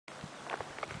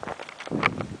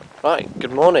Right,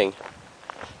 good morning.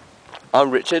 I'm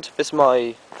Richard. This is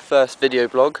my first video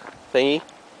blog thingy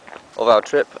of our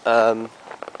trip.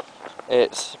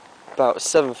 It's about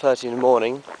 7:30 in the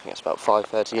morning. I think it's about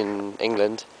 5:30 in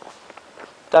England.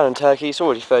 Down in Turkey, it's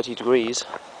already 30 degrees,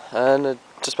 and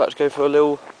just about to go for a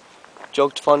little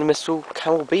jog to find the Mistral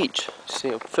Camel Beach. See,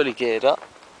 I'm fully geared up.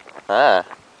 And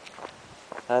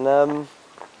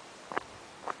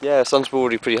yeah, the sun's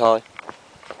already pretty high.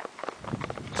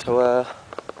 So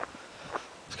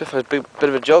let's go for a bit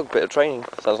of a jog, bit of training.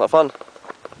 Sounds like fun.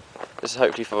 This is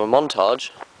hopefully for a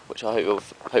montage, which I hope will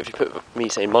hopefully put me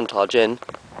saying montage in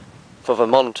for the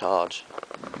montage.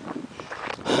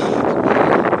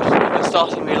 A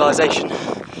starting realisation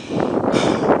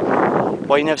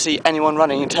why you never see anyone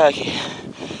running in Turkey.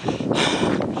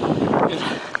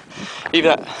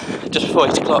 Even at just before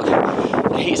 8 o'clock,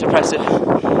 the heat's oppressive.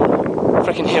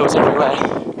 Freaking hills everywhere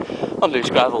on loose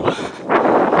gravel.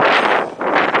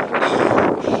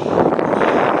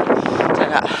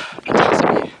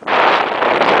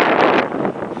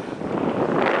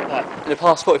 In the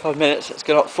past 45 minutes, it's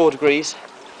gone up 4 degrees,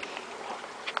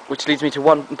 which leads me to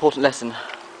one important lesson.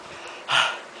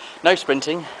 No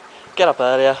sprinting, get up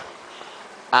earlier,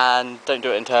 and don't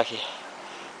do it in Turkey.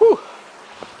 Woo!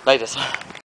 Latest.